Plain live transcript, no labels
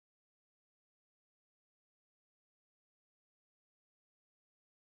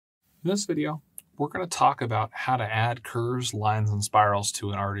In this video, we're going to talk about how to add curves, lines, and spirals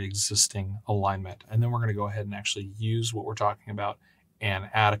to an already existing alignment. And then we're going to go ahead and actually use what we're talking about and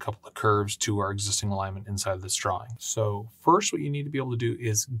add a couple of curves to our existing alignment inside of this drawing. So first, what you need to be able to do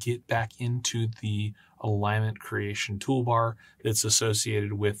is get back into the alignment creation toolbar that's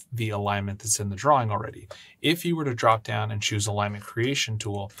associated with the alignment that's in the drawing already. If you were to drop down and choose alignment creation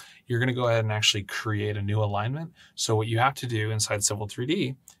tool, you're going to go ahead and actually create a new alignment. So what you have to do inside Civil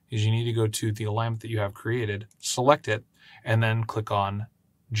 3D is you need to go to the alignment that you have created, select it, and then click on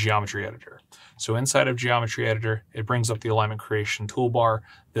Geometry Editor. So inside of Geometry Editor, it brings up the alignment creation toolbar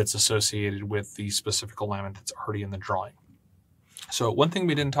that's associated with the specific alignment that's already in the drawing. So one thing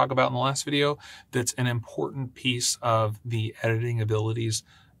we didn't talk about in the last video that's an important piece of the editing abilities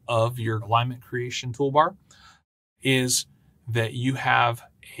of your alignment creation toolbar is that you have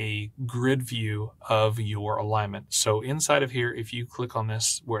a grid view of your alignment. So inside of here, if you click on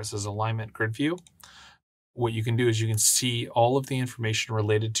this where it says alignment grid view, what you can do is you can see all of the information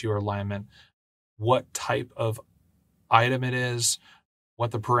related to your alignment, what type of item it is,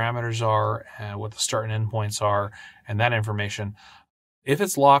 what the parameters are, and what the start and end points are, and that information. If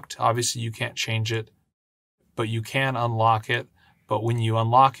it's locked, obviously you can't change it, but you can unlock it. But when you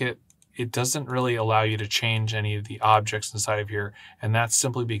unlock it, it doesn't really allow you to change any of the objects inside of here. And that's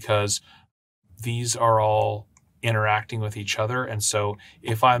simply because these are all interacting with each other. And so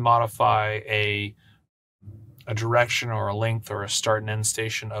if I modify a direction or a length or a start and end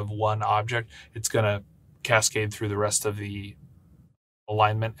station of one object, it's going to cascade through the rest of the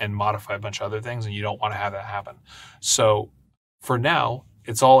alignment and modify a bunch of other things. And you don't want to have that happen. So for now,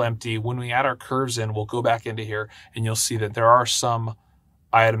 it's all empty. When we add our curves in, we'll go back into here and you'll see that there are some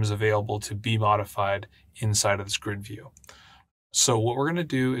items available to be modified inside of this grid view. So what we're going to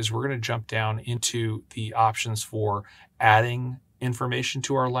do is we're going to jump down into the options for adding information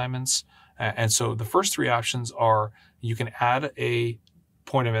to our alignments. And so the first three options are you can add a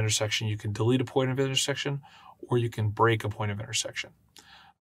point of intersection, you can delete a point of intersection, or you can break a point of intersection.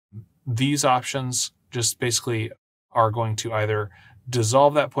 These options just basically are going to either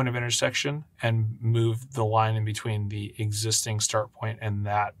dissolve that point of intersection and move the line in between the existing start point and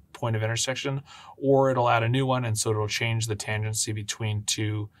that point of intersection, or it'll add a new one, and so it'll change the tangency between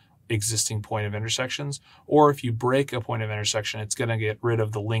two existing point of intersections. Or if you break a point of intersection, it's going to get rid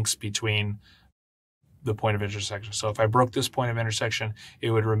of the links between the point of intersection. So if I broke this point of intersection, it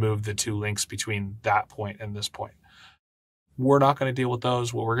would remove the two links between that point and this point. We're not going to deal with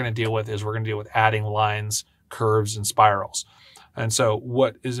those. What we're going to deal with is we're going to deal with adding lines, curves, and spirals. And so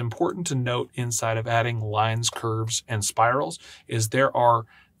what is important to note inside of adding lines, curves, and spirals is there are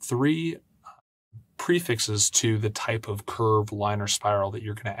three prefixes to the type of curve, line, or spiral that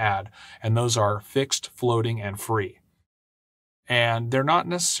you're going to add. And those are fixed, floating, and free. And they're not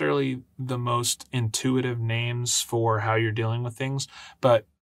necessarily the most intuitive names for how you're dealing with things, but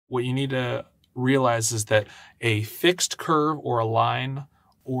what you need to realize is that a fixed curve or a line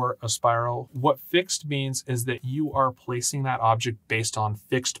or a spiral, what fixed means is that you are placing that object based on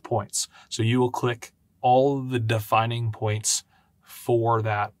fixed points. So you will click all the defining points for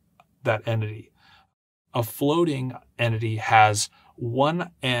that entity. A floating entity has one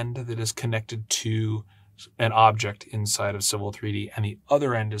end that is connected to an object inside of Civil 3D, and the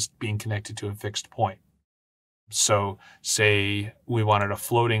other end is being connected to a fixed point. So say we wanted a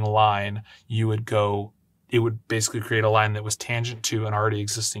floating line, it would basically create a line that was tangent to an already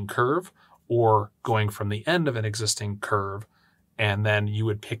existing curve or going from the end of an existing curve, and then you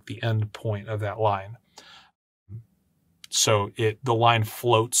would pick the end point of that line. So the line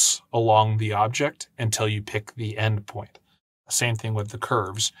floats along the object until you pick the end point. Same thing with the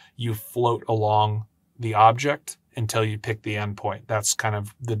curves. You float along the object until you pick the end point. That's kind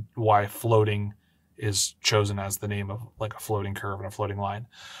of why floating is chosen as the name of like a floating curve and a floating line.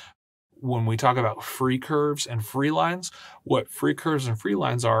 When we talk about free curves and free lines, what free curves and free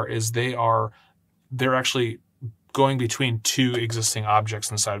lines are is they're actually going between two existing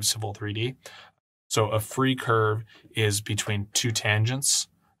objects inside of Civil 3D. So a free curve is between two tangents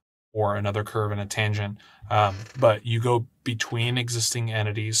or another curve and a tangent, but you go between existing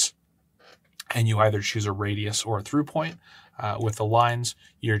entities and you either choose a radius or a through point. With the lines,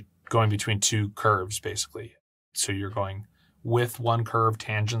 you're going between two curves basically. So you're going with one curve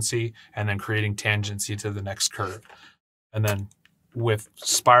tangency and then creating tangency to the next curve. And then with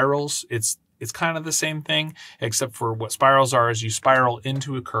spirals, it's kind of the same thing, except for what spirals are is you spiral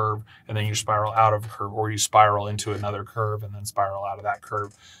into a curve and then you spiral out of a curve, or you spiral into another curve and then spiral out of that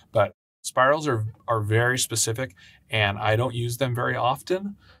curve. But spirals are very specific, and I don't use them very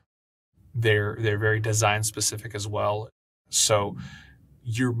often. They're very design specific as well. So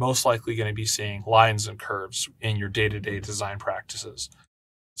you're most likely going to be seeing lines and curves in your day-to-day design practices.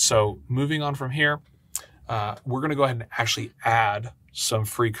 So moving on from here, we're going to go ahead and actually add some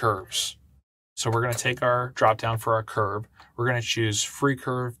free curves. So we're going to take our drop down for our curve. We're going to choose free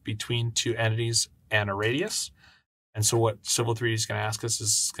curve between two entities and a radius. And so what Civil 3D is going to ask us is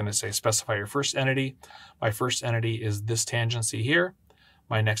it's going to say specify your first entity. My first entity is this tangency here.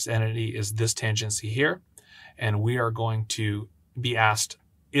 My next entity is this tangency here. And we are going to be asked,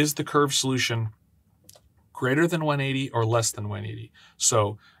 is the curve solution greater than 180 or less than 180?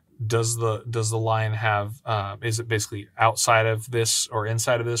 So does the line have, is it basically outside of this or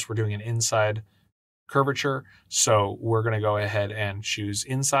inside of this? We're doing an inside curvature. So we're going to go ahead and choose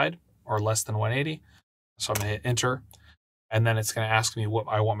inside or less than 180. So I'm going to hit enter. And then it's going to ask me what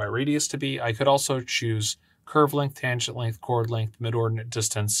I want my radius to be. I could also choose curve length, tangent length, chord length, mid-ordinate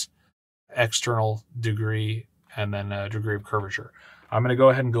distance, external degree, and then a degree of curvature. I'm going to go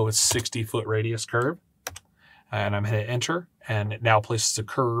ahead and go with 60-foot radius curve. And I'm going to hit enter, and it now places a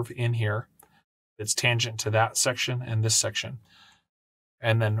curve in here that's tangent to that section and this section.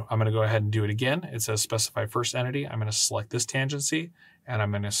 And then I'm going to go ahead and do it again. It says specify first entity. I'm going to select this tangency, and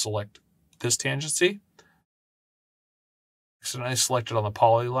I'm going to select this tangency. So I selected on the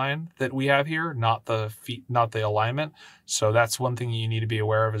polyline that we have here, not the alignment. So that's one thing you need to be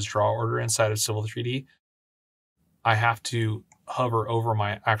aware of is draw order inside of Civil 3D. I have to hover over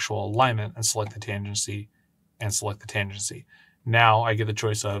my actual alignment and select the tangency and select the tangency. Now I get the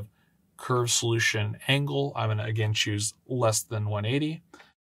choice of curve solution angle. I'm going to again choose less than 180.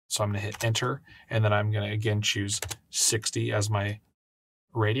 So I'm going to hit enter, and then I'm going to again choose 60 as my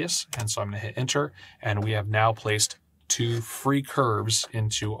radius. And so I'm going to hit enter, and we have now placed two free curves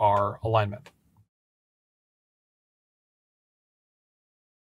into our alignment.